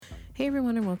Hey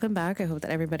everyone, and welcome back. I hope that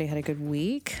everybody had a good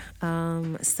week. So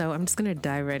I'm just gonna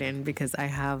dive right in because I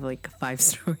have like 5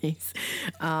 stories.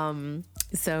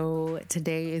 So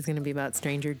today is gonna be about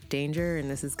stranger danger, and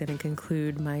this is gonna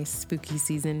conclude my spooky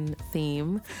season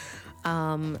theme.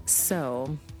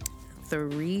 So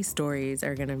 3 stories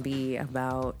are gonna be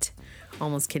about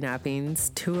almost kidnappings.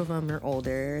 2 of them are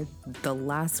older. The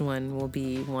last one will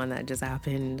be one that just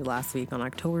happened last week on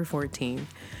October 14th.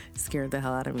 Scared the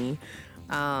hell out of me.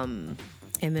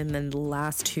 And then the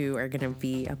last 2 are going to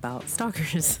be about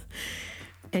stalkers.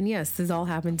 And yes, this all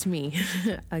happened to me.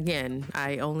 Again,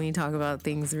 I only talk about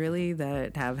things really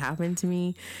that have happened to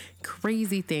me.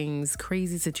 Crazy things,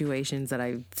 crazy situations that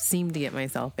I seem to get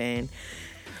myself in.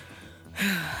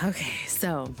 Okay,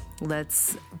 so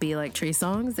let's be like Trey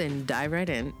Songz and dive right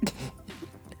in.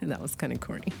 That was kind of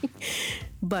corny.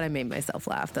 But I made myself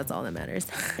laugh. That's all that matters.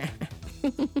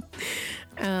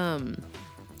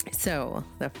 So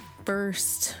the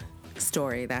first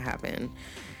story that happened,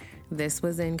 this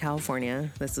was in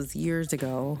California. This was years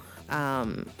ago.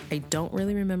 I don't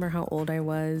really remember how old I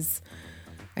was.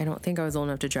 I don't think I was old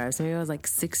enough to drive. So maybe I was like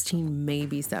 16,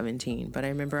 maybe 17. But I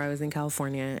remember I was in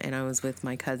California and I was with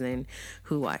my cousin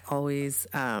who I always,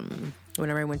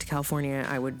 whenever I went to California,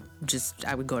 I would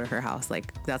go to her house.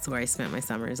 Like that's where I spent my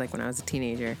summers, like when I was a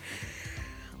teenager.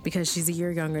 Because she's a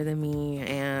year younger than me,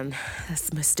 and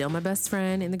that's still my best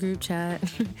friend in the group chat.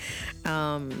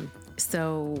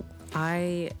 So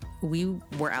we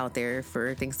were out there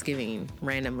for Thanksgiving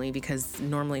randomly because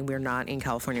normally we're not in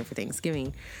California for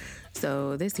Thanksgiving.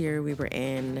 So this year we were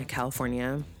in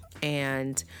California,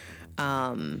 and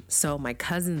so my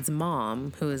cousin's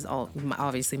mom, who is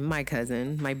obviously my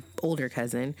cousin, my older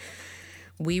cousin,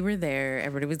 we were there.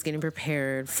 Everybody was getting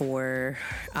prepared for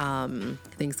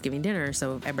Thanksgiving dinner.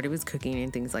 So everybody was cooking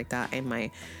and things like that. And my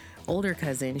older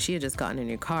cousin, she had just gotten a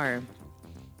new car.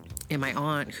 And my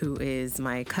aunt, who is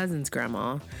my cousin's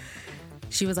grandma,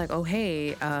 she was like, oh,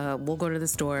 hey, we'll go to the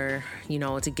store,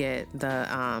 to get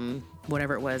the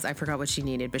whatever it was. I forgot what she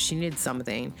needed, but she needed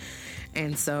something.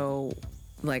 And so,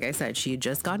 like I said, she had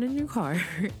just gotten a new car.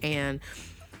 And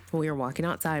when we were walking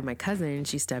outside, my cousin,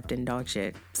 she stepped in dog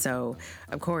shit. So,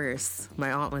 of course,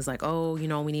 my aunt was like, oh,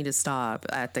 we need to stop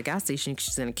at the gas station.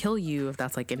 She's going to kill you if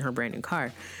that's like in her brand new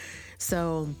car.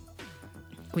 So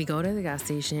we go to the gas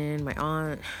station. My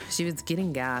aunt, she was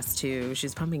getting gas too. She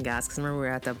was pumping gas because remember we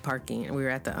were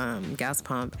at the gas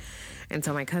pump. And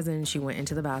so my cousin, she went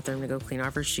into the bathroom to go clean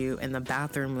off her shoe. And the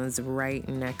bathroom was right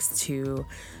next to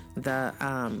the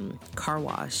car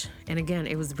wash. And again,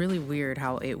 it was really weird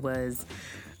how it was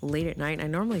late at night. I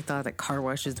normally thought that car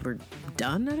washes were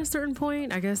done at a certain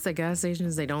point. I guess at gas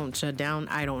stations, they don't shut down.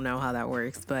 I don't know how that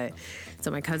works. But so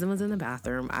my cousin was in the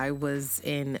bathroom. I was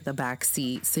in the back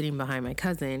seat sitting behind my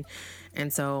cousin.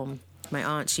 And so my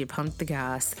aunt, she had pumped the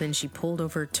gas. Then she pulled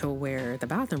over to where the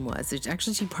bathroom was.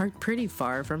 Actually, she parked pretty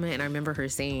far from it. And I remember her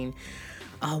saying,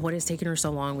 oh, what is taking her so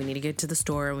long? We need to get to the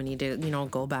store. We need to,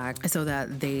 go back so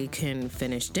that they can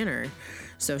finish dinner.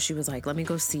 So she was like, let me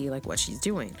go see like what she's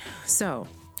doing. So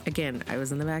again, I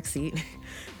was in the back seat.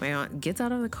 My aunt gets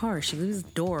out of the car. She leaves the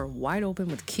door wide open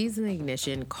with keys in the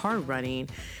ignition, car running.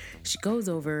 She goes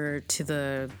over to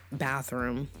the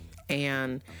bathroom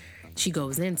and she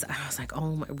goes in. So I was like,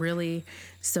 oh my, really?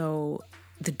 So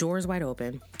the door is wide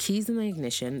open, keys in the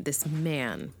ignition. This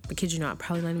man, I kid you not,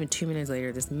 probably not even 2 minutes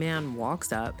later, this man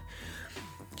walks up.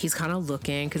 He's kind of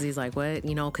looking because he's like, what?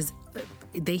 Because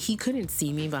he couldn't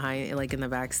see me behind, like in the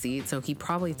back seat. So he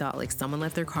probably thought like someone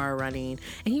left their car running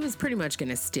and he was pretty much going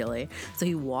to steal it. So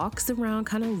he walks around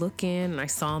kind of looking, and I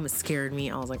saw him. It scared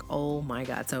me. I was like, oh my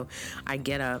God. So I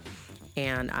get up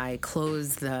and I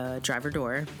close the driver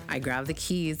door. I grab the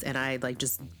keys and I like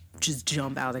just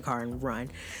jump out of the car and run.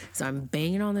 So I'm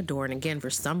banging on the door. And again, for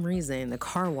some reason, the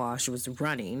car wash was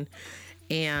running,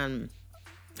 and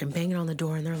I'm banging on the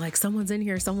door and they're like, someone's in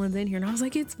here. And I was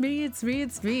like, it's me.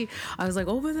 I was like,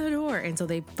 open the door. And so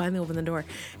they finally opened the door,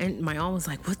 and my aunt was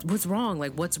like, what's wrong?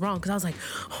 Like, what's wrong? Cause I was like,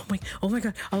 oh my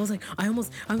God. I was like, I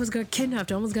almost got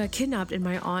kidnapped. And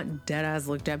my aunt dead ass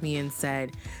looked at me and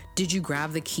said, did you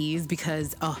grab the keys?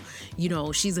 Because,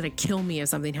 she's going to kill me if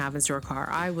something happens to her car.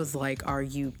 I was like, are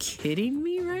you kidding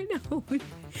me right now?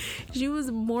 She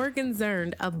was more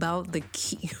concerned about the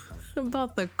key,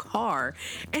 about the car.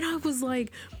 And I was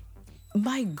like,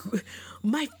 my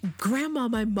grandma,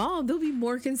 my mom, they'll be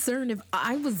more concerned if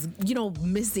I was,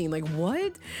 missing. Like,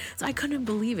 what? So I couldn't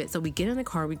believe it. So we get in the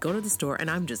car, we go to the store,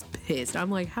 and I'm just pissed. I'm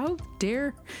like, how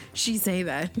dare she say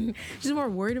that? She's more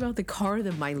worried about the car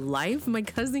than my life. My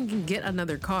cousin can get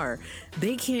another car.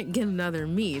 They can't get another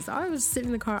me. So I was sitting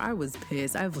in the car. I was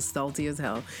pissed. I was salty as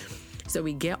hell. So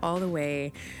we get all the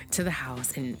way to the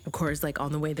house, and of course, like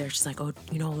on the way there, she's like, oh,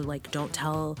 like don't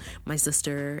tell my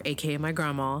sister, aka my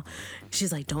grandma.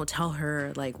 She's like, don't tell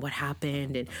her like what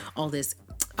happened and all this.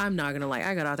 I'm not gonna lie,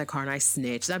 I got out of the car and I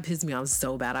snitched. That pissed me off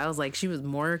so bad. I was like, she was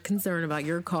more concerned about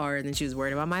your car than she was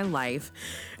worried about my life.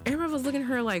 And I was looking at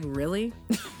her like, really?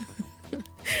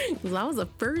 Because that was the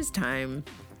first time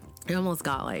I almost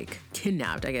got like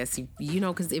kidnapped, I guess,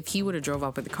 because if he would have drove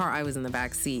off with the car, I was in the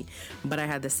back seat, but I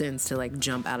had the sense to like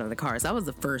jump out of the car. So that was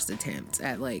the first attempt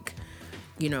at like,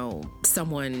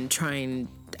 someone trying,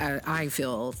 I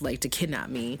feel like, to kidnap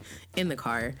me in the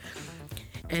car.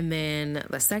 And then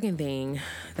the second thing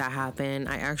that happened,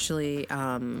 I actually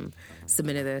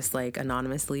submitted this like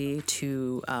anonymously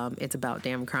to It's About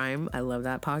Damn Crime. I love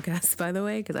that podcast, by the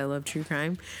way, because I love true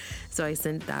crime. So I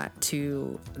sent that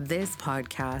to this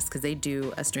podcast because they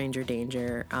do a Stranger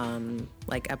Danger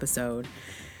like episode.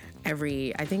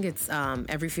 Every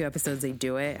few episodes they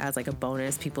do it as like a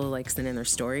bonus. People like send in their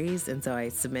stories, and so I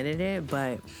submitted it.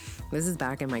 But this is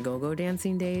back in my go-go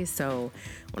dancing days. So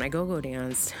when I go-go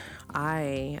danced,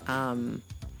 I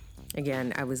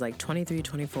was like 23,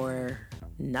 24.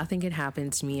 Nothing had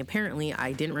happened to me. Apparently,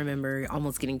 I didn't remember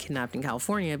almost getting kidnapped in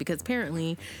California because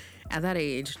apparently at that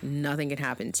age, nothing had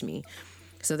happened to me.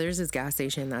 So there's this gas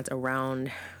station that's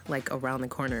around the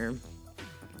corner.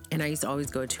 And I used to always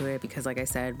go to it because, like I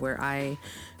said, where I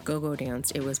go-go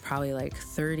danced, it was probably like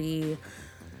 30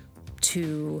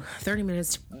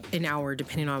 minutes, an hour,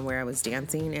 depending on where I was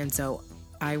dancing. And so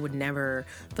I would never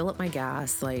fill up my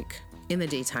gas like in the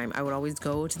daytime. I would always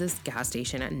go to this gas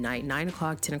station at night, 9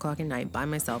 o'clock, 10 o'clock at night by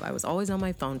myself. I was always on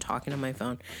my phone, talking on my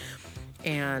phone.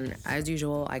 And as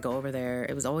usual, I go over there.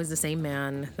 It was always the same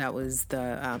man that was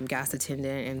the gas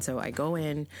attendant. And so I go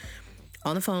in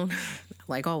on the phone,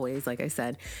 like always, like I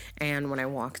said. And when I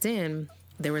walked in,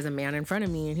 there was a man in front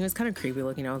of me and he was kind of creepy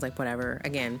looking. I was like, whatever.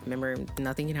 Again, remember,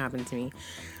 nothing can happen to me.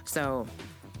 So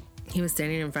he was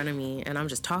standing in front of me and I'm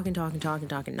just talking,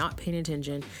 not paying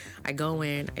attention. I go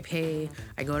in, I pay,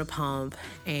 I go to pump,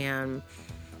 and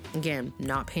again,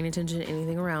 not paying attention to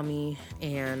anything around me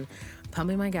and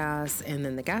pumping my gas. And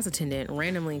then the gas attendant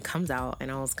randomly comes out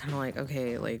and I was kind of like,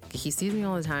 okay, like he sees me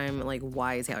all the time. Like,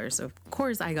 why is he out here? So of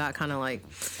course I got kind of like,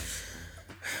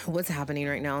 what's happening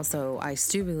right now? So I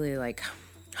stupidly like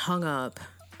hung up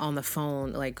on the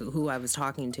phone, like who I was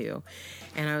talking to.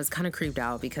 And I was kind of creeped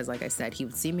out because, like I said, he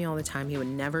would see me all the time. He would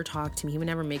never talk to me. He would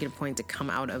never make it a point to come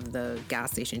out of the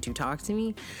gas station to talk to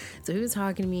me. So he was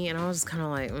talking to me and I was just kind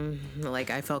of like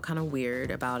I felt kind of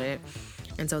weird about it.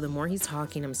 And so the more he's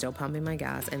talking, I'm still pumping my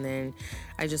gas. And then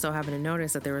I just so happened to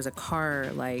notice that there was a car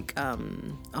like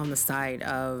on the side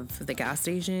of the gas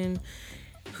station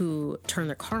who turned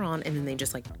their car on and then they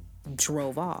just like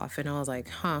drove off. And I was like,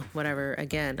 whatever.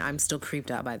 Again, I'm still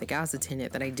creeped out by the gas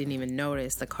attendant that I didn't even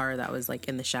notice the car that was like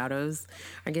in the shadows,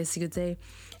 I guess you could say.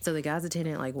 So the gas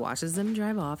attendant like watches them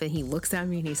drive off and he looks at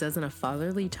me and he says in a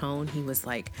fatherly tone, he was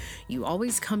like, you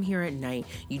always come here at night.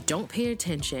 You don't pay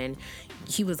attention.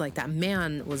 He was like, that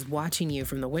man was watching you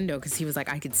from the window, because he was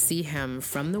like, I could see him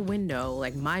from the window,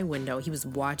 like my window. He was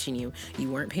watching you. You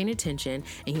weren't paying attention.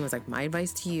 And he was like, my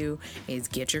advice to you is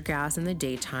get your gas in the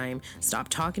daytime, stop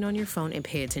talking on your phone, and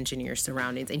pay attention to your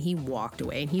surroundings. And he walked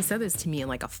away. And he said this to me in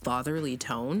like a fatherly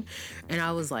tone. And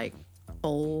I was like,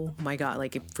 oh my God,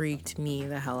 like it freaked me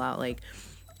the hell out. Like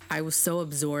I was so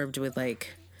absorbed with like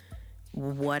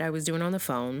what I was doing on the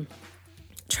phone,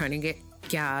 trying to get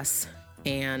gas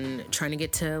and trying to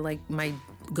get to like my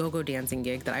go-go dancing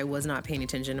gig, that I was not paying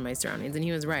attention to my surroundings. And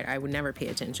he was right. I would never pay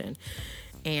attention.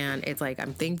 And it's like,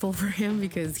 I'm thankful for him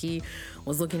because he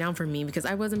was looking out for me, because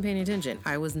I wasn't paying attention.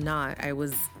 I was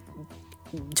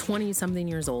 20 something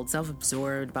years old,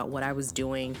 self-absorbed about what I was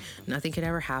doing. Nothing could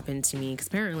ever happen to me because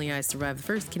apparently I survived the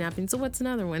first kidnapping. So what's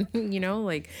another one?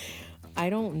 Like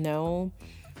I don't know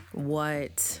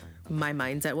what my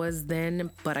mindset was then,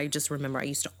 but I just remember I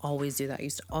used to always do that. I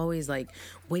used to always like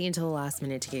wait until the last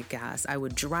minute to get gas. I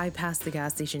would drive past the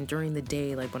gas station during the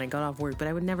day, like when I got off work, but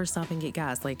I would never stop and get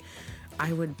gas. Like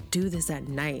I would do this at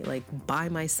night, like by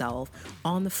myself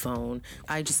on the phone.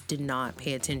 I just did not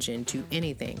pay attention to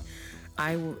anything.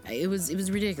 It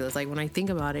was ridiculous. Like when I think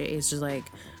about it, it's just like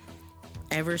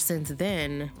ever since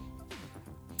then,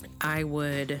 I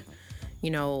would,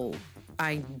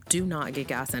 I do not get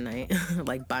gas at night,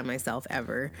 like by myself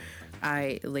ever.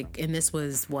 And this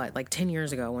was like 10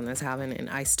 years ago when this happened, and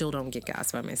I still don't get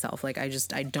gas by myself. Like I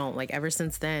don't, like ever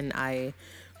since then, I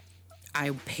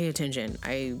pay attention.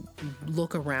 I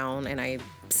look around and I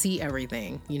see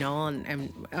everything,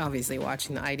 and obviously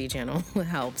watching the ID channel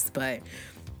helps, but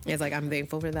it's like, I'm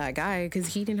thankful for that guy because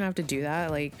he didn't have to do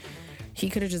that. Like he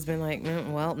could have just been like,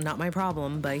 well, not my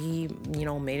problem. But he,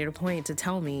 made it a point to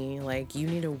tell me, like, you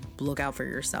need to look out for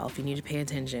yourself. You need to pay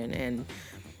attention. And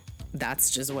that's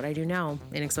just what I do now.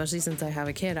 And especially since I have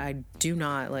a kid, I do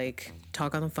not like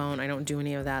talk on the phone. I don't do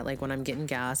any of that. Like when I'm getting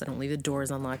gas, I don't leave the doors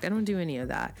unlocked. I don't do any of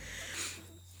that.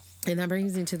 And that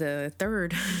brings me to the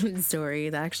third story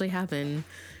that actually happened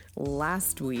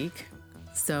last week.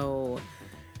 So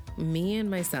me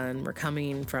and my son were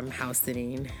coming from house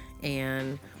sitting,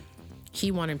 and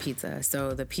he wanted pizza.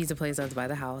 So the pizza place that was by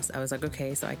the house, I was like,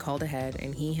 okay. So I called ahead,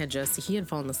 and he had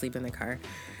fallen asleep in the car.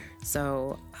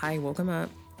 So I woke him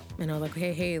up, and I was like,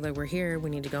 hey, like, we're here.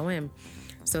 We need to go in.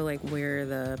 So like where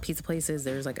the pizza place is,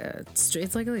 there's like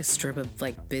it's like a strip of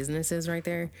like businesses right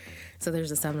there. So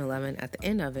there's a 7-Eleven at the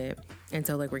end of it. And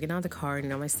so like we're getting out of the car, and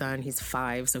my son, he's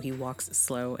 5, so he walks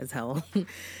slow as hell.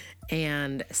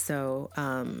 And so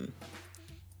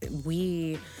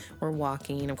we were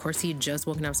walking. Of course, he had just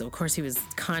woken up. So of course he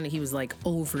was like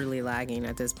overly lagging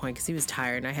at this point because he was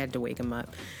tired, and I had to wake him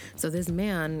up. So this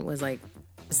man was like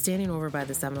standing over by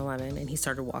the 7-Eleven, and he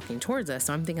started walking towards us.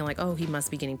 So I'm thinking like, oh, he must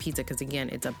be getting pizza, because again,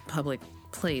 it's a public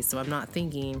place, so I'm not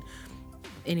thinking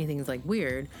anything's like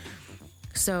weird.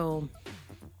 So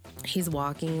he's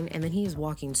walking, and then he's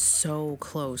walking so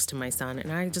close to my son,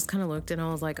 and I just kind of looked, and I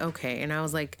was like, okay. And I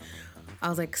was kind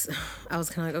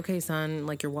of like, okay, son,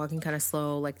 like, you're walking kind of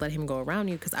slow, like, let him go around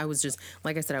you. Because I was just,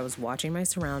 like I said, I was watching my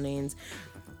surroundings.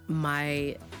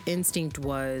 My instinct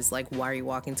was like, why are you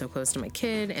walking so close to my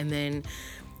kid? And then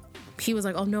he was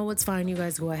like, oh no, it's fine, you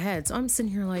guys go ahead. So I'm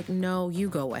sitting here like, no, you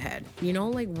go ahead.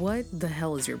 Like, what the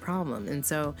hell is your problem? And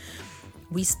so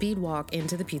we speed walk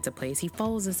into the pizza place. He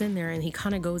follows us in there, and he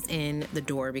kind of goes in the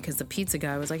door because the pizza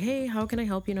guy was like, hey, how can I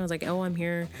help you? And I was like, oh, I'm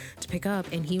here to pick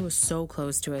up. And he was so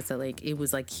close to us that like it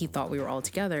was like he thought we were all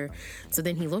together. So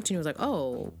then he looked, and he was like,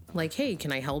 oh, like, hey,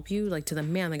 can I help you? Like, to the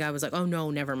man, the guy was like, oh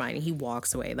no, never mind. And he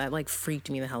walks away. That like freaked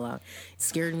me the hell out. It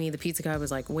scared me. The pizza guy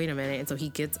was like, wait a minute. And so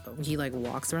he like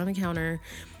walks around the counter.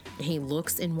 He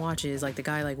looks and watches, like the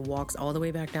guy like walks all the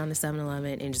way back down to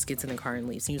 7-Eleven and just gets in the car and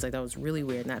leaves. And he was like, that was really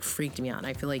weird, and that freaked me out. And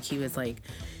I feel like he was like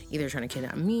either trying to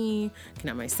kidnap me,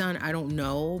 kidnap my son, I don't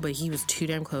know, but he was too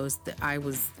damn close that I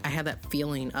had that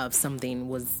feeling of something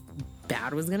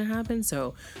bad was gonna happen.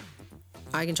 So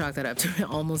I can chalk that up to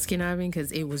almost kidnapping,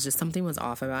 because it was just something was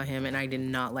off about him, and I did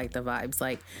not like the vibes.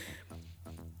 Like,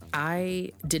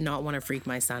 I did not want to freak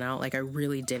my son out. Like, I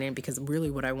really didn't, because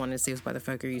really what I wanted to say was, why the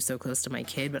fuck are you so close to my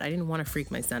kid? But I didn't want to freak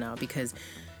my son out, because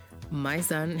my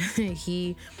son,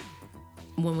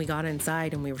 when we got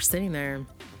inside and we were sitting there, and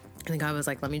the guy was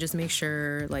like, let me just make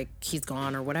sure like he's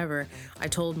gone or whatever. I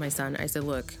told my son, I said,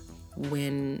 look,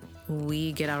 when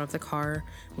we get out of the car,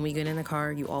 when we get in the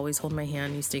car, you always hold my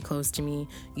hand, you stay close to me,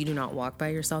 you do not walk by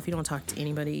yourself, you don't talk to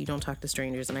anybody, you don't talk to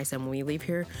strangers. And I said, when we leave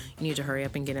here, you need to hurry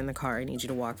up and get in the car, I need you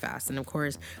to walk fast. And of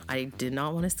course, I did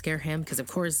not want to scare him, because of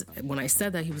course, when I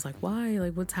said that, he was like, why?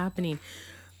 Like, what's happening?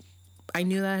 I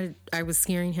knew that I was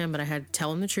scaring him, but I had to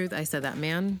tell him the truth. I said, that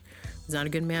man is not a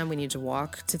good man. We need to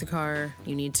walk to the car.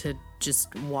 You need to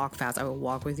just walk fast. I will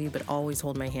walk with you, but always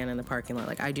hold my hand in the parking lot.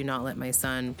 Like, I do not let my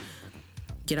son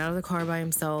get out of the car by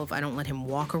himself. I don't let him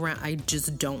walk around. I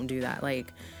just don't do that.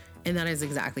 Like, and that is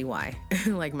exactly why.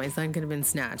 Like, my son could have been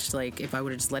snatched, like, if I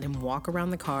would have just let him walk around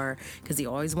the car, because he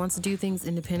always wants to do things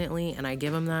independently, and I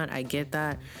give him that. I get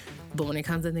that. But when it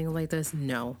comes to things like this,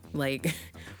 no. Like,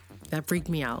 that freaked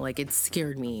me out. Like, it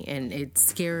scared me, and it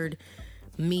scared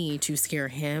me to scare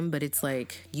him. But it's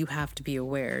like, you have to be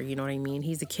aware, you know what I mean?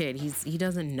 He's a kid. He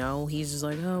doesn't know. He's just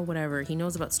like, oh, whatever. He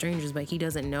knows about strangers, but he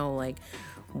doesn't know, like,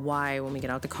 why when we get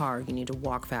out the car, you need to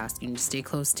walk fast, you need to stay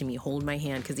close to me, hold my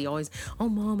hand, because he always, oh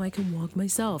mom, I can walk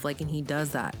myself, like, and he does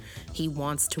that. He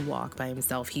wants to walk by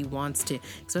himself. He wants to,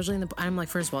 especially I'm like,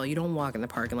 first of all, you don't walk in the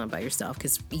parking lot by yourself,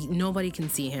 because nobody can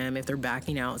see him if they're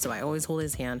backing out. So I always hold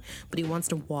his hand. But he wants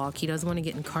to walk. He doesn't want to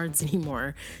get in carts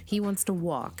anymore. He wants to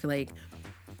walk. Like,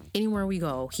 anywhere we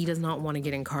go, he does not want to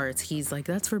get in carts. He's like,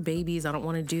 that's for babies, I don't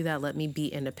want to do that, let me be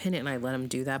independent. And I let him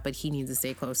do that, but he needs to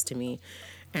stay close to me.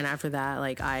 And after that,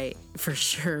 like,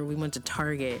 we went to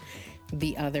Target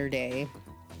the other day,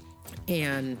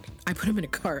 and I put him in a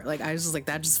cart. Like, I was just like,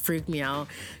 that just freaked me out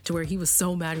to where he was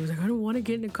so mad. He was like, I don't want to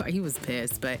get in a cart. He was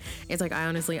pissed, but it's like,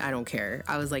 I don't care.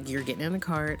 I was like, you're getting in the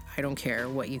cart. I don't care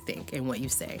what you think and what you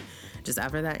say. Just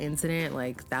after that incident,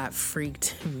 like, that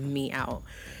freaked me out.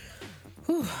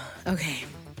 Whew. Okay.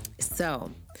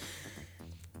 So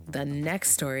the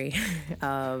next story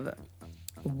of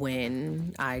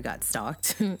when I got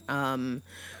stalked. Oh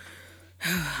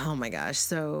my gosh.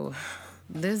 So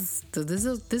this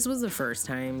was the first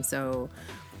time. So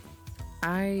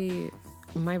I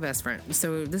my best friend,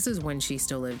 so this is when she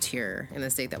still lived here in the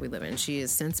state that we live in. She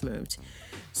has since moved.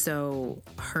 So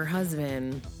her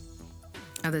husband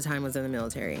at the time was in the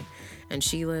military, and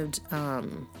she lived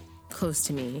close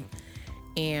to me,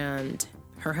 and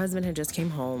her husband had just came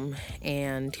home,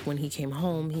 and when he came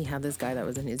home, he had this guy that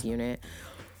was in his unit,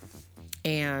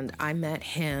 and I met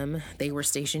him. They were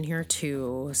stationed here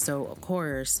too, so of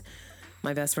course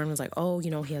my best friend was like, oh,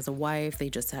 he has a wife, they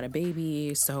just had a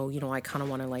baby, so I kind of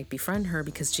want to like befriend her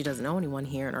because she doesn't know anyone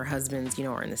here, and our husbands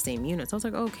are in the same unit. So I was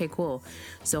like, oh, okay, cool.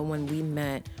 So when we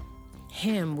met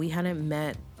him, we hadn't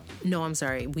met, no, I'm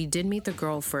sorry, we did meet the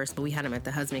girl first, but we hadn't met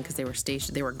the husband because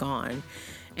they were gone.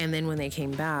 And then when they came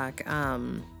back,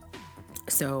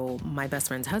 so my best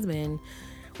friend's husband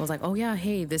was like, oh yeah,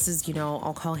 hey, this is,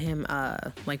 I'll call him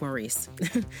like Maurice.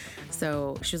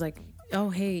 So she was like, oh,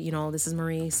 hey, this is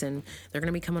Maurice, and they're going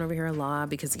to be coming over here a lot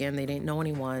because, again, they didn't know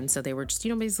anyone. So they were just,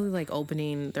 basically like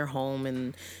opening their home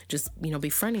and just,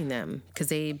 befriending them because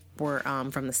they were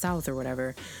from the South or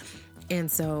whatever. And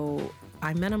so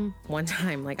I met him one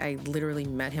time. Like, I literally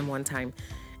met him one time,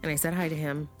 and I said hi to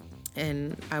him,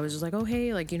 and I was just like, oh,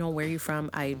 hey, like, where are you from?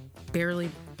 I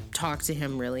barely talked to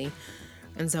him, really.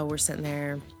 And so we're sitting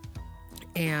there,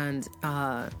 and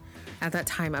at that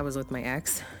time I was with my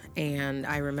ex. And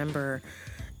I remember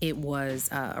it was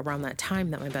around that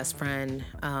time that my best friend,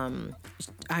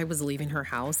 I was leaving her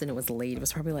house, and it was late. It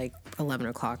was probably like 11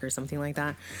 o'clock or something like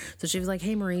that. So she was like,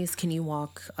 hey, Maurice, can you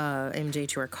walk MJ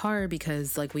to her car?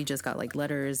 Because like we just got like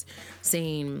letters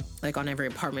saying, like on every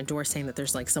apartment door, saying that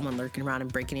there's like someone lurking around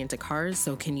and breaking into cars.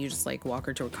 So can you just like walk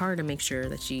her to her car to make sure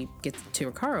that she gets to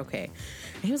her car okay?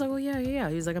 And he was like, well, yeah.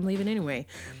 He was like, I'm leaving anyway.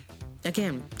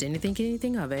 Again, didn't think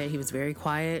anything of it. He was very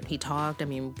quiet. He talked. I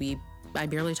mean, I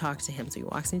barely talked to him. So he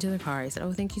walks into the car. I said,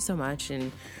 oh, thank you so much.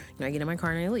 And I get in my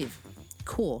car and I leave.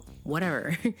 Cool.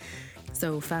 Whatever.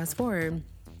 So fast forward,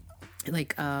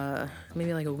 like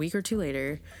maybe like a week or two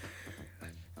later,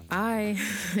 I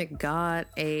got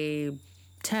a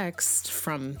text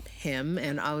from him,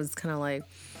 and I was kind of like,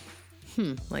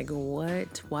 like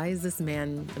what? Why is this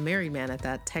man, a married man at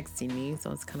that, texting me?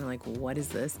 So it's kind of like, what is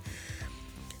this?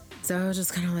 So I was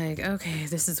just kind of like, okay,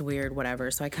 this is weird, whatever.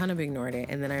 So I kind of ignored it.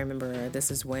 And then I remember this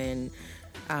is when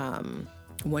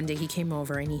one day he came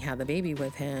over and he had the baby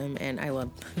with him. And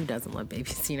who doesn't love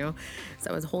babies, So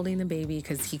I was holding the baby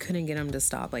because he couldn't get him to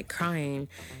stop like crying.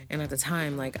 And at the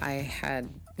time, like I had,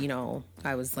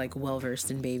 I was like well-versed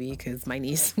in baby because my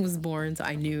niece was born. So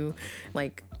I knew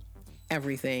like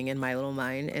everything in my little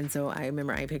mind. And so I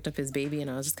remember I picked up his baby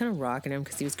and I was just kind of rocking him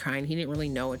because he was crying. He didn't really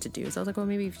know what to do. So I was like, well,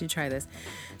 maybe if you try this.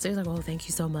 So he was like, oh, thank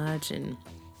you so much. And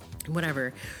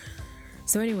whatever.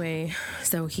 So anyway,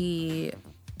 so he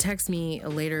texted me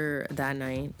later that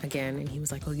night again. And he was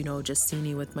like, oh, just seeing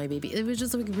you with my baby. It was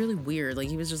just like really weird. Like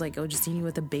he was just like, oh, just seeing you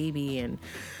with a baby. And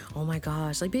oh my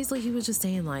gosh. Like basically he was just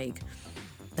saying like,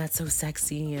 that's so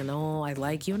sexy, and oh, I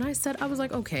like you. And I was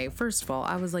like, okay, first of all,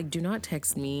 I was like, do not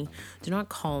text me, do not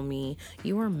call me,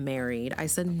 you are married. I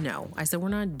said, no. I said, we're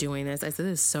not doing this. I said,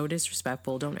 this is so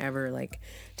disrespectful. Don't ever like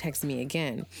text me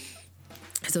again.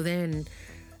 So then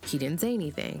he didn't say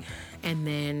anything. And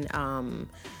then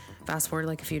fast forward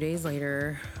like a few days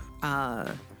later,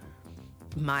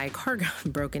 my car got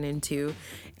broken into,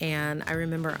 and I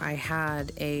remember I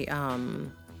had a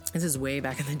this is way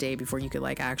back in the day before you could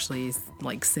like actually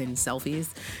like send selfies.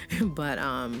 But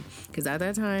because at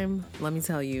that time, let me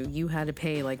tell you, you had to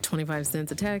pay like 25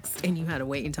 cents a text, and you had to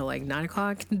wait until like 9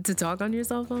 o'clock to talk on your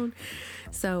cell phone.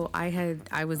 So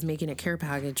I was making a care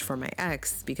package for my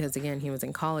ex because again, he was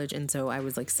in college. And so I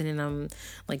was like sending him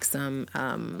like some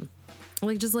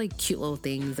like just like cute little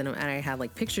things, and I had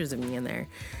like pictures of me in there.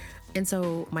 And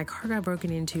so my car got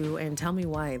broken into, and tell me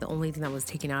why, the only thing that was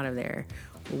taken out of there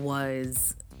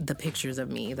was the pictures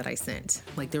of me that I sent.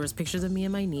 Like there was pictures of me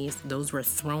and my niece. Those were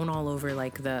thrown all over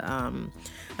like the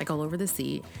like all over the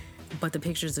seat. But the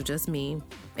pictures of just me,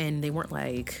 and they weren't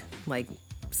like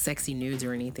sexy nudes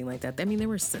or anything like that. I mean, they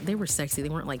were sexy. They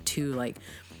weren't like too like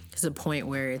to the point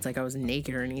where it's like I was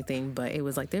naked or anything, but it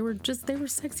was like they were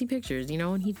sexy pictures,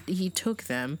 and he took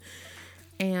them,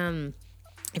 and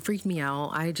it freaked me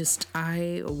out.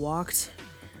 I walked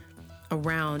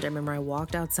around. I remember I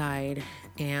walked outside,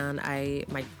 and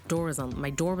my door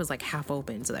was like half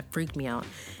open, so that freaked me out.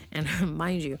 And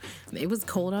mind you, it was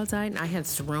cold outside, and I had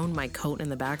thrown my coat in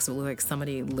the back, so it looked like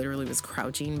somebody literally was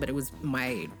crouching, but it was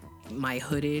my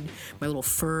hooded, my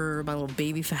little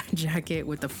baby fat jacket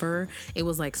with the fur. It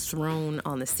was like thrown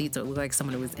on the seat, so it looked like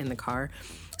someone was in the car.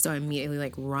 So I immediately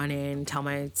like run in, tell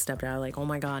my stepdad like, oh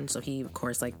my God. So he of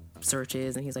course like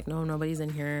searches, and he's like, no, nobody's in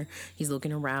here. He's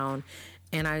looking around.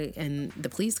 And the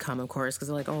police come, of course, because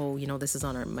they're like, oh, this is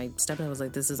on my stepdad was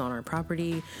like, this is on our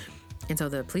property. And so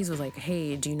the police was like,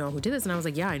 hey, do you know who did this? And I was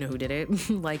like, yeah, I know who did it.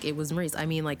 Like, it was Maurice. I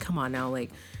mean, like, come on now.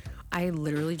 Like, I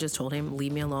literally just told him,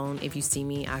 leave me alone. If you see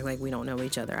me, act like we don't know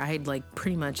each other. I had like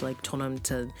pretty much like told him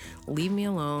to leave me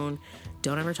alone.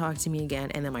 Don't ever talk to me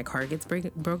again. And then my car gets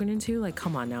broken into. Like,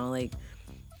 come on now. Like,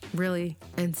 really?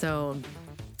 And so,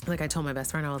 like, I told my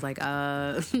best friend, I was like,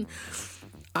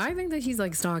 I think that he's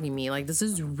like stalking me. Like, this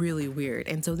is really weird.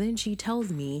 And so then she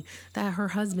tells me that her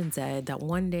husband said that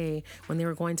one day when they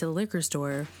were going to the liquor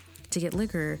store to get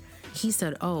liquor, he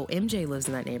said, oh, MJ lives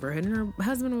in that neighborhood. And her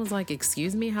husband was like,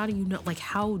 excuse me, how do you know? Like,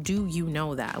 how do you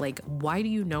know that? Like, why do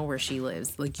you know where she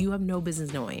lives? Like, you have no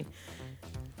business knowing.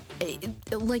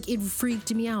 It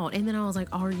freaked me out. And then I was like,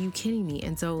 are you kidding me?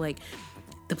 And so, like,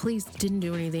 the police didn't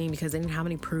do anything because they didn't have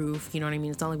any proof. You know what I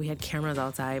mean? It's not like we had cameras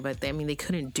outside, but they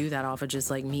couldn't do that off of just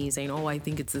like me saying, oh, I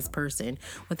think it's this person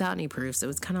without any proof. So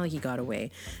it's kind of like he got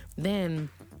away. Then,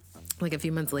 like, a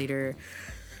few months later,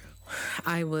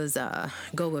 I was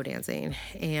go-go dancing,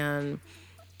 and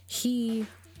he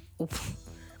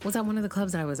was at one of the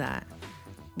clubs that I was at.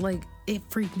 Like, it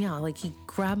freaked me out. Like, he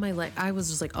grabbed my leg. I was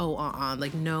just like, oh,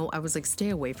 like, no. I was like, stay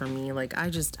away from me. Like, I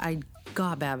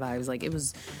got bad vibes. Like, it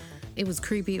was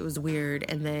creepy. It was weird.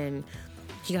 And then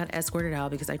he got escorted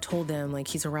out because I told them, like,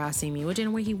 he's harassing me, which in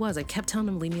a way he was. I kept telling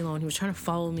him to leave me alone. He was trying to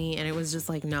follow me, and it was just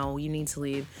like, no, you need to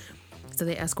leave. So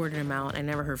they escorted him out. I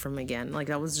never heard from him again. Like,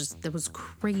 that was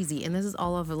crazy. And this is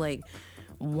all of like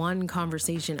one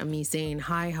conversation of me saying,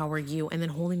 hi, how are you? And then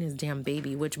holding his damn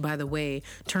baby, which, by the way,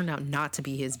 turned out not to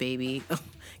be his baby.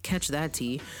 Catch that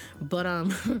tea. But,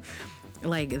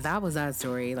 like, that was that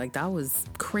story. Like, that was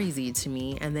crazy to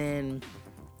me. And then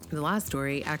the last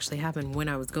story actually happened when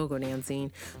I was go-go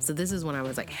dancing. So this is when I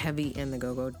was like heavy in the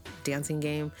go-go dancing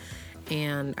game.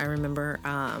 And I remember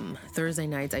Thursday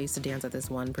nights I used to dance at this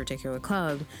one particular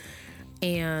club.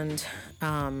 And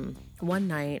one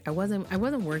night I wasn't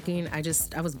working. I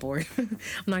was bored. I'm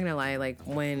not gonna lie. Like,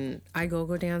 when I go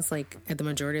dance, like, at the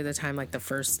majority of the time, like the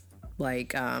first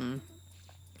like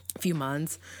few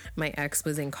months, my ex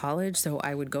was in college, so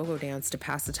I would go dance to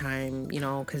pass the time,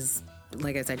 because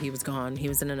like I said, he was gone. He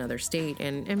was in another state,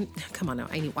 and come on now,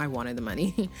 I wanted the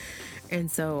money.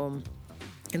 And so,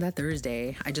 and that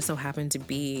Thursday, I just so happened to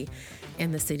be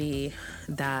in the city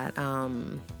that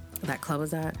that club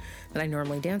was at, that I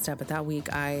normally danced at. But that week,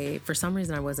 for some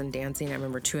reason, I wasn't dancing. I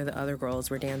remember two of the other girls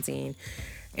were dancing,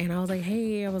 and I was like,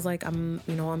 hey,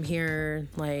 I'm here.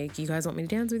 Like, you guys want me to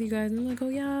dance with you guys? And I'm like, oh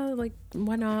yeah, like,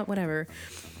 why not? Whatever.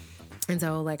 And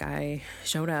so, like, I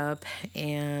showed up,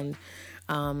 and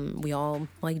we all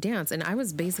like danced, and I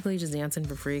was basically just dancing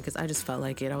for free because I just felt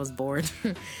like it. I was bored.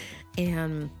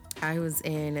 And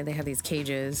they had these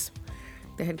cages.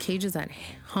 They had cages that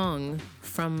hung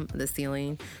from the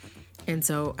ceiling. And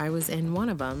so I was in one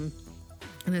of them,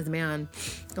 and this man,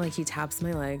 like, he taps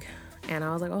my leg, and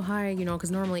I was like, oh, hi,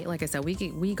 because normally, like I said,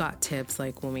 we got tips,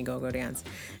 like, when we go dance.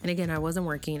 And again, I wasn't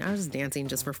working. I was just dancing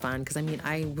just for fun, because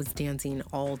I was dancing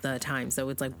all the time. So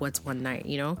it's like, what's one night,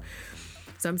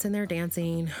 So I'm sitting there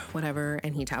dancing, whatever,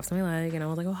 and he taps my leg, and I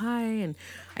was like, oh, hi. And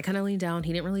I kind of leaned down.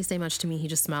 He didn't really say much to me. He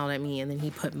just smiled at me, and then he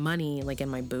put money, like, in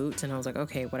my boots, and I was like,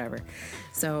 okay, whatever.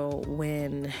 So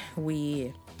when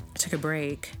we took a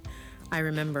break, I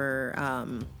remember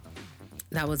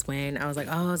that was when I was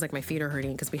like, my feet are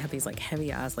hurting, because we had these, like,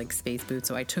 heavy-ass, like, space boots.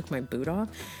 So I took my boot off,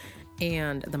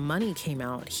 and the money came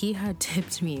out. He had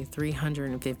tipped me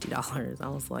 $350. I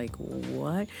was like,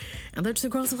 what? And the two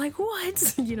girls were like,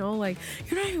 what? Like,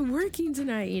 you're not even working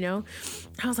tonight,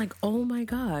 I was like, oh my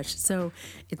gosh. So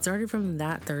it started from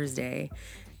that Thursday.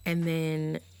 And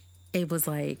then it was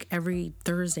like every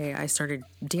Thursday I started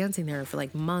dancing there for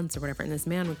like months or whatever. And this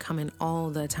man would come in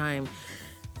all the time.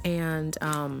 And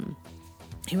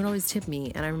he would always tip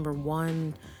me. And I remember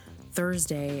one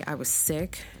Thursday I was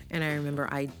sick, and I remember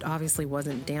I obviously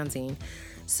wasn't dancing.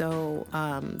 So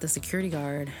the security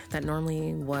guard that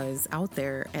normally was out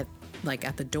there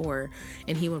at the door,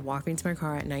 and he would walk me to my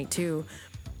car at night too.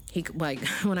 He, like,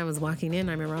 when I was walking in,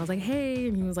 I remember I was like, hey,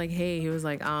 and he was like, hey, he's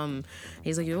like,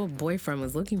 your old boyfriend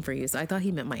was looking for you. So I thought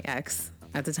he meant my ex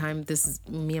at the time.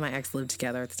 Me and my ex lived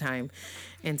together at the time.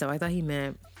 And so I thought he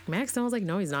meant my ex. And I was like,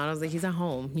 no, he's not. I was like, he's at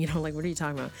home, like, what are you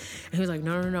talking about? And he was like,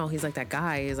 no. He's like, that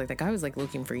guy was like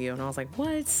looking for you. And I was like,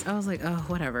 what? I was like, oh,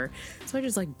 whatever. So I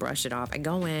just like brushed it off. I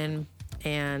go in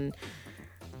and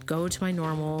go to my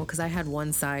normal, because I had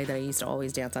one side that I used to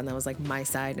always dance on that was like my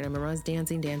side. And I remember I was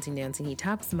dancing. He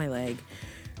taps my leg,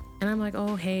 and I'm like,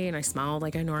 oh, hey. And I smiled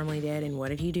like I normally did. And what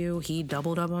did he do? He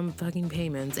doubled up on fucking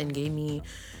payments and gave me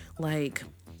like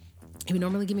he would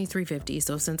normally give me $350.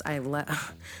 So since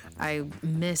I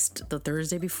missed the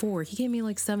Thursday before, he gave me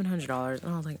like $700.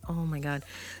 And I was like, oh my God.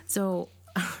 So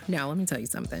now let me tell you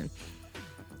something.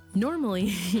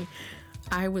 Normally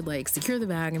I would like secure the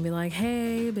bag and be like,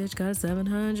 hey, bitch, got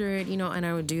 700, you know, and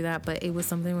I would do that. But it was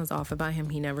something was off about him.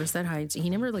 He never said hi. He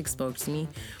never like spoke to me.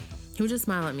 He would just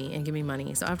smile at me and give me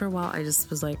money. So after a while, I just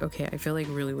was like, okay, I feel like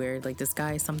really weird. Like this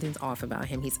guy, something's off about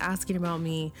him. He's asking about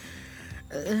me.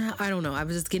 I don't know. I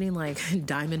was just getting like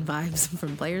diamond vibes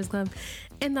from Players Club.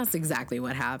 And that's exactly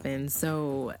what happened.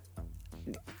 So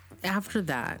after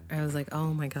that, I was like,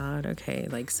 oh my God, okay.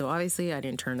 Like, so obviously I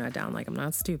didn't turn that down. Like, I'm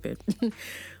not stupid.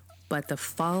 But the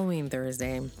following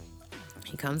Thursday,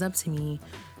 he comes up to me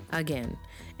again.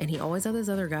 And he always had this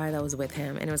other guy that was with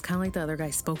him. And it was kind of like the other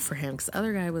guy spoke for him. Because the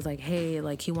other guy was like, hey,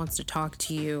 like, he wants to talk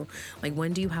to you. Like,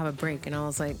 when do you have a break? And I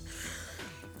was like,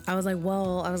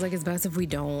 well, it's best if we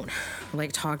don't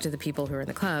like talk to the people who are in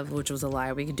the club, which was a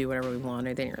lie. We could do whatever we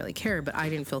wanted. They didn't really care, but I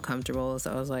didn't feel comfortable.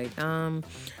 So I was like, well,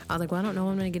 I don't know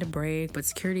when I'm going to get a break, but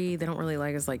security, they don't really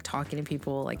like us like talking to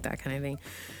people, like that kind of thing.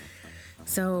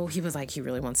 So he was like, he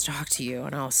really wants to talk to you.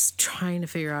 And I was trying to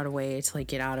figure out a way to like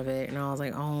get out of it. And I was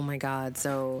like, oh my God.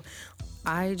 So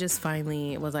I just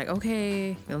finally was like,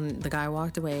 okay. And the guy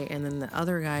walked away. And then the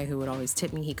other guy who would always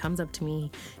tip me, he comes up to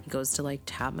me. He goes to like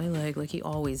tap my leg like he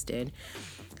always did.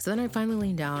 So then I finally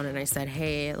leaned down and I said,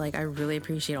 hey, like, I really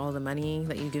appreciate all the money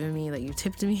that you've given me, that you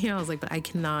tipped me. I was like, but I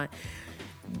cannot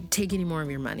take any more of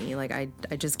your money. Like, I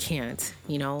just can't,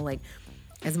 you know, like,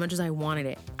 as much as I wanted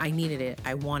it, I needed it,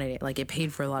 I wanted it. Like, it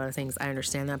paid for a lot of things. I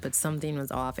understand that, but something was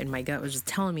off, and my gut was just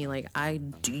telling me, like,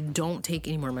 don't take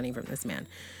any more money from this man.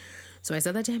 So I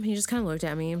said that to him, and he just kind of looked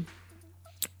at me.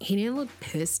 He didn't look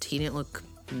pissed. He didn't look,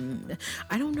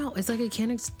 I don't know. It's like I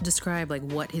can't describe, like,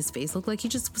 what his face looked like. He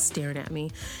just was staring at me,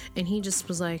 and he just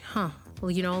was like, huh. Well,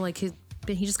 you know, like, he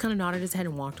just kind of nodded his head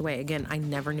and walked away. Again, I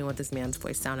never knew what this man's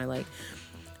voice sounded like.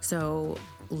 So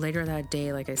later that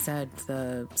day, like I said,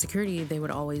 the security, they would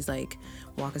always like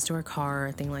walk us to our car,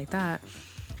 a thing like that.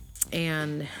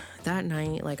 And that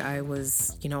night, like I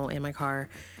was, you know, in my car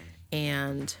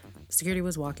and security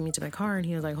was walking me to my car and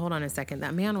he was like, hold on a second.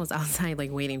 That man was outside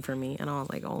like waiting for me. And I was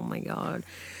like, oh my God.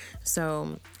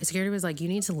 So security was like, you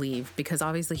need to leave, because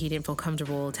obviously he didn't feel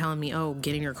comfortable telling me, oh,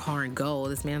 get in your car and go.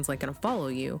 This man's like going to follow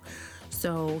you.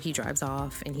 So he drives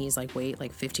off and he's like, wait,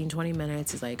 like 15, 20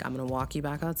 minutes. He's like, I'm going to walk you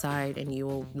back outside and you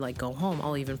will like go home.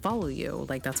 I'll even follow you.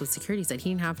 Like, that's what security said.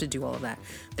 He didn't have to do all of that.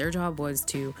 Their job was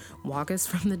to walk us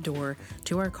from the door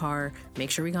to our car,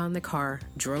 make sure we got in the car,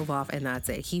 drove off, and that's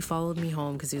it. He followed me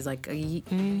home because he was like,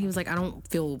 I don't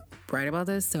feel right about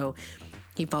this. So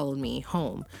he followed me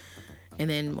home. And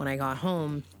then when I got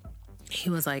home, he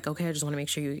was like, okay, I just want to make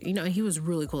sure you know, he was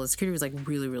really cool. The security was like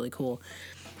really, really cool.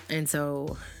 And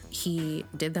so he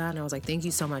did that and I was like, thank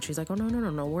you so much. He's like, oh,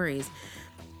 no worries.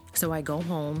 So I go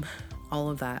home, all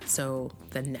of that. So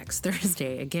the next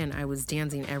Thursday, again, I was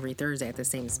dancing every Thursday at the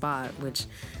same spot, which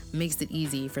makes it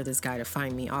easy for this guy to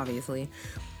find me, obviously.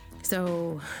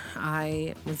 So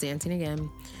I was dancing again.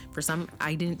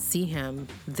 I didn't see him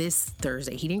this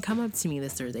Thursday. He didn't come up to me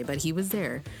this Thursday, but he was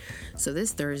there. So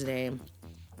this Thursday,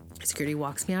 security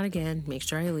walks me out again, make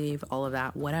sure I leave, all of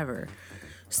that, whatever.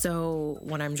 So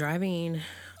when I'm driving,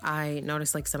 I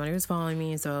noticed like somebody was following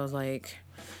me. So I was like,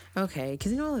 okay.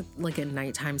 Cause you know, like at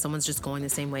nighttime, someone's just going the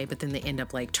same way, but then they end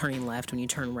up like turning left when you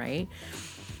turn right.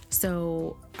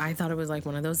 So I thought it was like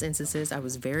one of those instances. I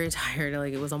was very tired.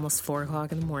 Like it was almost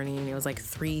 4:00 in the morning. It was like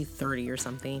 3:30 or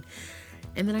something.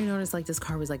 And then I noticed like this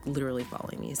car was like literally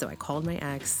following me. So I called my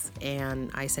ex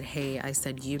and I said, hey,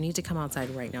 you need to come outside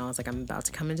right now. I was like, I'm about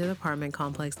to come into the apartment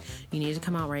complex. You need to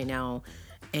come out right now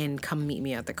and come meet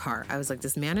me at the car. I was like,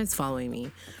 this man is following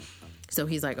me. So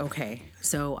he's like, okay.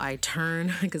 So I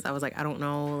turn because I was like, I don't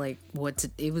know, like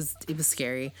it was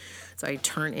scary. So I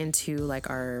turn into like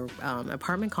our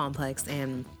apartment complex,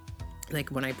 and like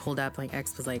when I pulled up, like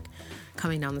ex was like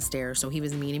coming down the stairs. So he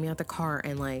was meeting me at the car,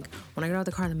 and like when I got out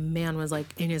the car, the man was like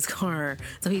in his car.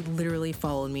 So he literally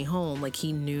followed me home. Like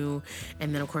he knew.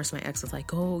 And then of course my ex was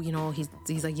like, oh, you know, he's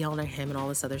like yelling at him and all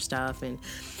this other stuff. And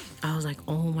I was like,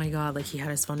 oh my God, like he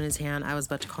had his phone in his hand. I was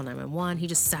about to call 911. He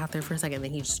just sat there for a second and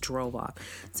then he just drove off.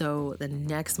 So the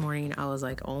next morning I was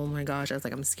like, oh my gosh, I was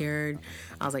like, I'm scared.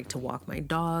 I was like, to walk my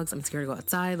dogs. I'm scared to go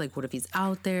outside. Like, what if he's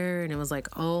out there? And it was like,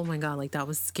 oh my God, like that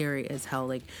was scary as hell.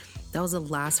 Like that was the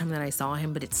last time that I saw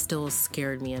him, but it still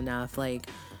scared me enough. Like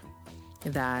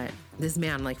that this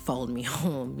man like followed me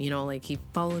home, you know, like he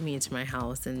followed me into my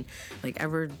house. And like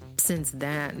ever since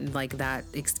that, like that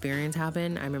experience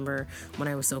happened, I remember when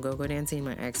I was still go-go dancing,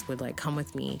 my ex would like come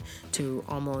with me to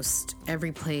almost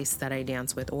every place that I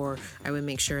dance with, or I would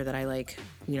make sure that I like,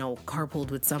 you know,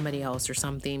 carpooled with somebody else or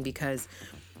something, because,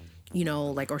 you know,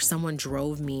 like, or someone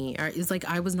drove me, or it's like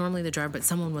I was normally the driver, but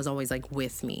someone was always like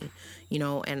with me, you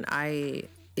know. And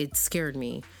it scared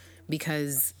me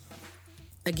because,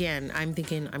 again, I'm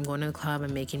thinking I'm going to the club,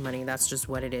 I'm making money. That's just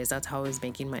what it is. That's how I was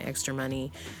making my extra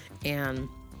money. And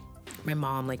my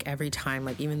mom, like every time,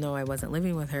 like even though I wasn't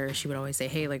living with her, she would always say,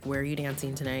 hey, like, where are you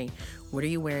dancing tonight? What are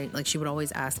you wearing? Like she would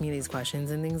always ask me these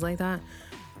questions and things like that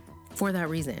for that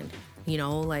reason, you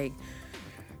know, like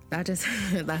that just,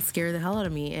 that scared the hell out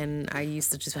of me. And I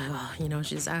used to just, oh, you know,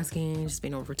 she's asking, just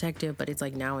being overprotective. But it's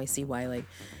like, now I see why, like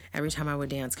every time I would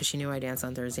dance, because she knew I danced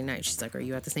on Thursday night, she's like, are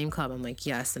you at the same club? I'm like,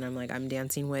 yes. And I'm like, I'm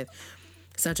dancing with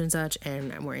such and such,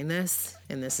 and I'm wearing this,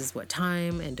 and this is what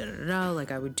time, and da da da da.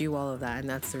 Like I would do all of that. And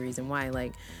that's the reason why,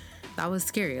 like, that was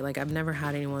scary. Like I've never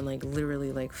had anyone like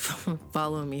literally like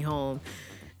follow me home,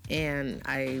 and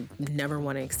I never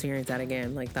want to experience that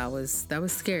again. Like that was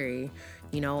scary,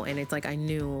 you know. And it's like I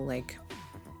knew like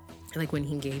when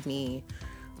he gave me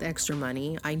the extra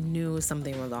money, I knew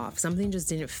something was off. Something just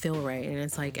didn't feel right. And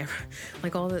it's like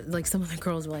like all the, like some of the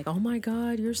girls were like, oh my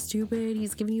god, you're stupid,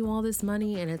 he's giving you all this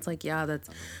money. And it's like, yeah, that's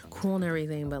cool and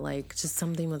everything, but like just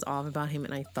something was off about him,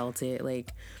 and I felt it.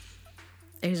 Like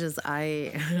it's just,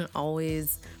 I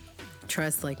always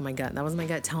trust like my gut. That was my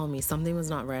gut telling me something was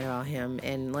not right about him.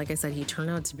 And like I said, he turned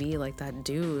out to be like that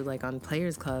dude like on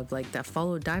Players Club, like that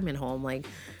followed Diamond home. Like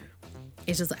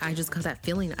it's just, I just got that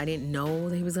feeling. I didn't know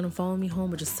that he was gonna follow me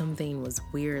home, but just something was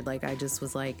weird. Like I just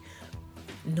was like,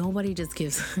 nobody just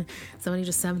gives somebody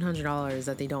just $700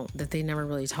 that they never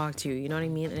really talk to, you know what I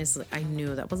mean? And it's like, I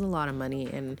knew that was a lot of money.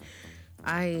 And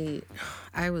I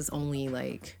was only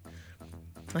like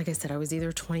I said, I was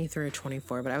either 23 or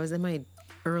 24, but I was in my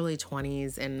early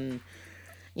 20s, and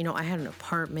you know, I had an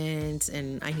apartment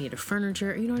and I needed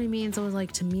furniture, you know what I mean? So it was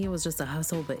like, to me, it was just a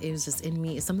hustle, but it was just in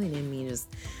me, something in me just,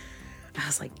 I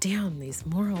was like, damn, these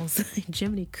morals,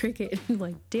 Jiminy Cricket,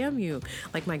 like, damn you.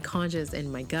 Like my conscience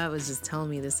and my gut was just telling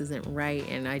me this isn't right.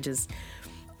 And I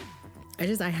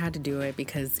had to do it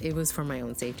because it was for my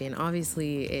own safety. And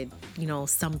obviously it, you know,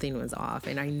 something was off,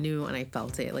 and I knew, and I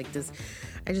felt it. Like this,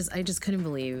 I just couldn't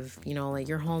believe, you know, like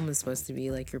your home is supposed to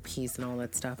be like your peace and all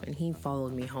that stuff. And he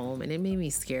followed me home, and it made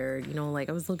me scared, you know, like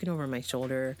I was looking over my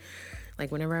shoulder,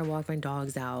 like whenever I walk my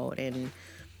dogs out, and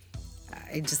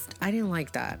I didn't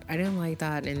like that.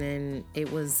 And then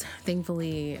it was,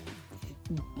 thankfully,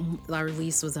 our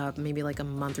lease was up maybe like a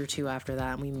month or two after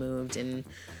that, and we moved. And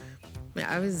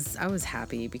I was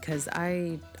happy because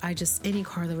I just, any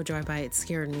car that would drive by, it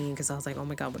scared me, because I was like, oh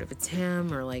my god, what if it's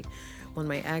him? Or like when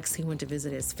my ex, he went to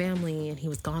visit his family, and he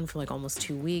was gone for like almost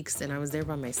 2 weeks, and I was there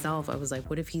by myself. I was like,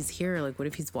 what if he's here? Like what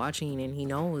if he's watching and he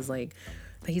knows like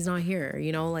that he's not here,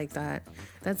 you know? Like that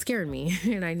scared me.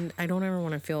 And I don't ever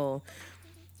want to feel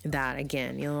that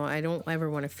again, you know. I don't ever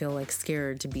want to feel like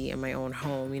scared to be in my own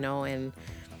home, you know. And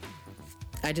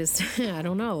I just I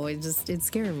don't know, it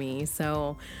scared me.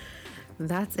 So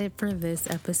that's it for this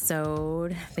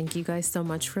episode. Thank you guys so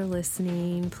much for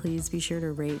listening. Please be sure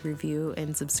to rate, review,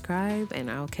 and subscribe,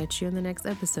 and I'll catch you in the next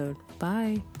episode.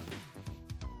 Bye.